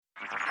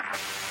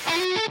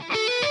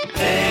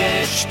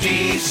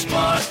HT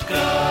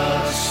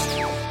Smartcast.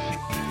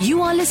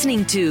 You are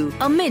listening to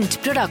a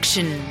Mint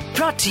production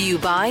brought to you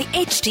by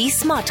HT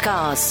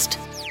Smartcast.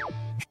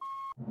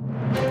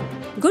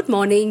 Good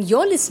morning.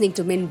 You're listening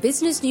to Mint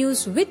Business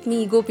News with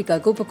me, Gopika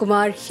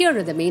Gopakumar. Here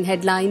are the main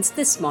headlines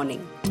this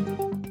morning.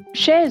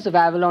 Shares of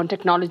Avalon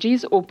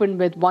Technologies opened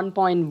with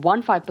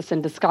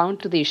 1.15% discount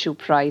to the issue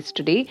price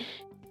today.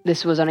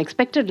 This was on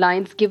expected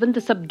lines given the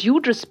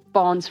subdued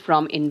response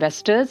from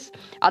investors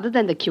other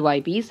than the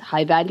QIBs,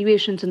 high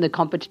valuations in the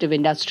competitive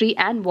industry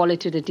and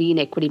volatility in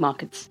equity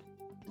markets.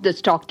 The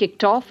stock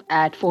kicked off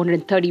at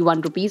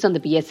 431 rupees on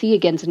the BSE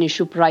against an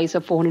issue price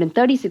of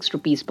 436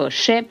 rupees per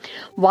share,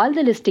 while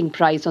the listing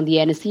price on the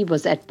NSE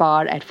was at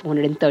par at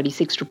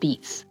 436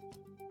 rupees.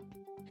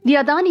 The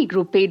Adani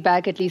Group paid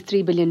back at least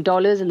 $3 billion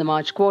in the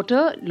March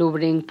quarter,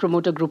 lowering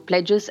promoter group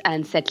pledges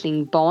and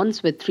settling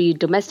bonds with 3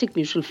 domestic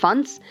mutual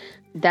funds.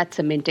 That's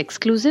a Mint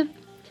exclusive.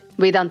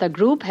 Vedanta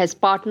Group has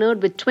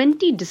partnered with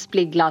 20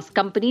 display glass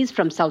companies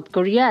from South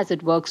Korea as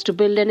it works to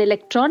build an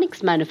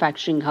electronics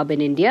manufacturing hub in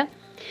India.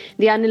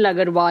 The Anil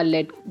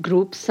Agarwal-led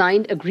group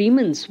signed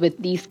agreements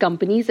with these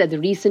companies at the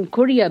recent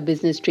Korea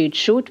Business Trade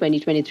Show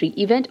 2023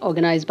 event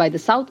organized by the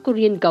South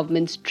Korean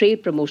government's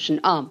trade promotion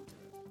arm.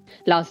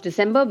 Last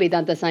December,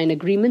 Vedanta signed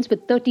agreements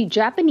with 30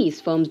 Japanese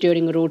firms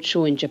during a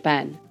roadshow in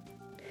Japan.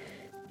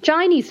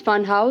 Chinese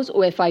fund house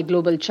OFI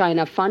Global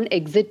China Fund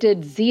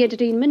exited Z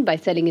Entertainment by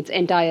selling its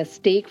entire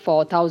stake for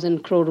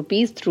 1,000 crore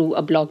rupees through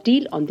a block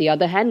deal. On the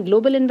other hand,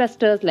 global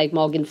investors like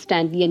Morgan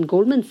Stanley and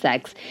Goldman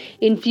Sachs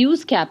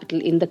infused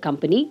capital in the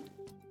company.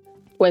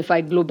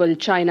 OFI Global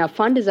China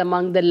Fund is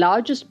among the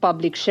largest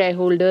public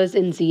shareholders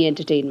in Z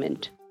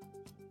Entertainment.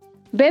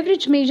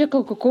 Beverage major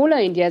Coca-Cola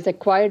India has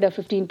acquired a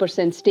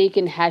 15% stake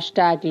in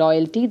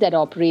 #Loyalty that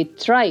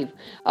operates Thrive,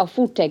 a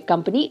food tech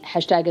company. #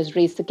 has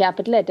raised the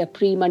capital at a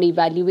pre-money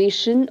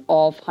valuation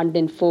of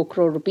 104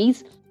 crore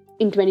rupees.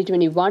 In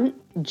 2021,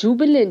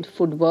 Jubilant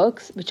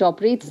Foodworks, which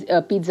operates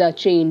a pizza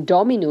chain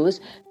Domino's,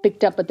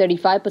 picked up a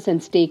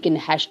 35% stake in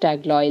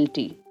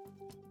 #Loyalty.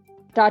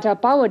 Tata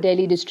Power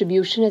Delhi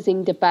Distribution has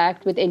inked a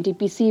pact with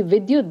NTPC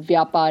Vidyut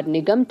Vyapar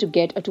Nigam to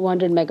get a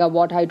 200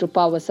 megawatt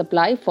hydropower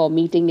supply for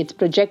meeting its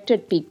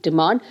projected peak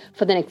demand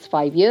for the next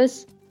 5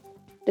 years.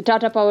 The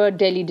Tata Power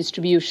Delhi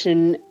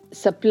Distribution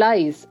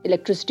supplies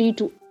electricity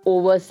to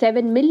over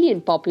 7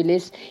 million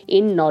populace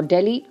in North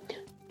Delhi.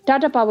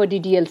 Tata Power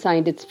DDL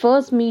signed its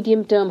first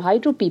medium-term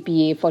hydro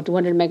PPA for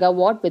 200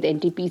 megawatt with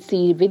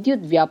NTPC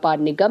Vidyut Vyapar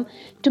Nigam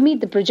to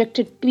meet the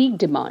projected peak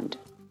demand.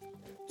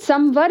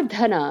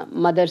 Samvardhana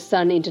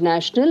Motherson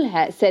International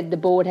has said the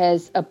board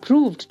has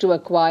approved to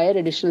acquire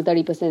additional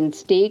 30%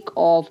 stake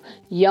of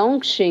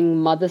Yongxing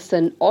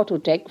Motherson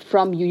Autotech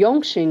from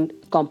Yongxing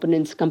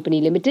Components Company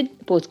Limited.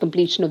 Post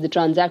completion of the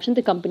transaction,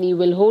 the company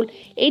will hold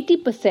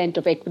 80%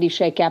 of equity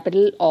share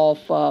capital of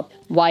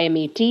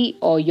YMAT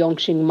or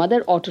Yongxing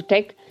Mother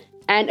Autotech,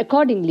 and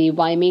accordingly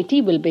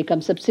YMAT will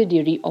become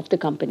subsidiary of the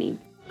company.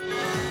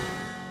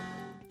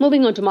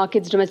 Moving on to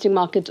markets, domestic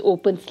markets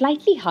opened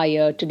slightly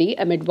higher today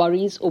amid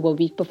worries over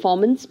weak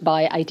performance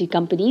by IT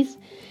companies.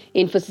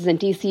 Infosys and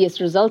TCS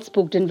results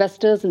spooked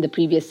investors in the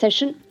previous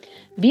session.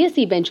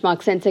 BSE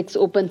benchmark Sensex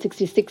opened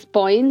 66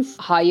 points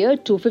higher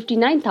to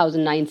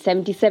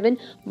 59,977,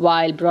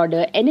 while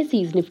broader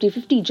NSE's Nifty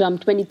 50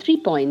 jumped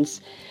 23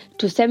 points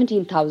to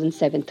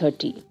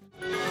 17,730.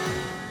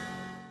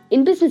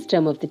 In business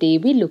term of the day,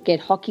 we look at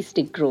hockey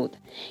stick growth.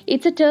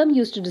 It's a term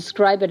used to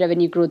describe a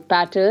revenue growth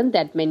pattern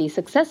that many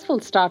successful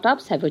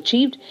startups have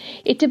achieved.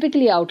 It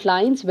typically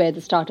outlines where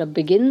the startup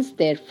begins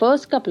their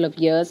first couple of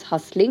years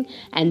hustling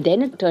and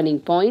then a turning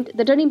point.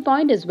 The turning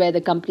point is where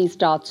the company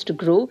starts to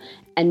grow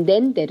and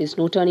then there is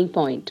no turning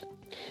point.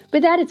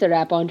 With that, it's a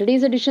wrap on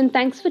today's edition.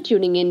 Thanks for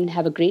tuning in.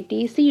 Have a great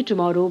day. See you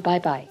tomorrow.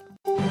 Bye-bye.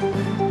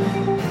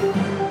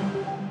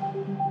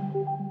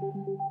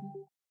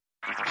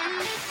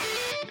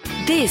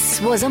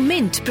 This was a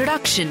Mint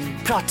production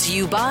brought to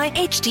you by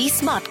HT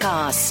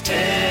Smartcast.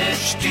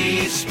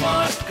 HT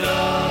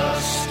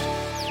Smartcast.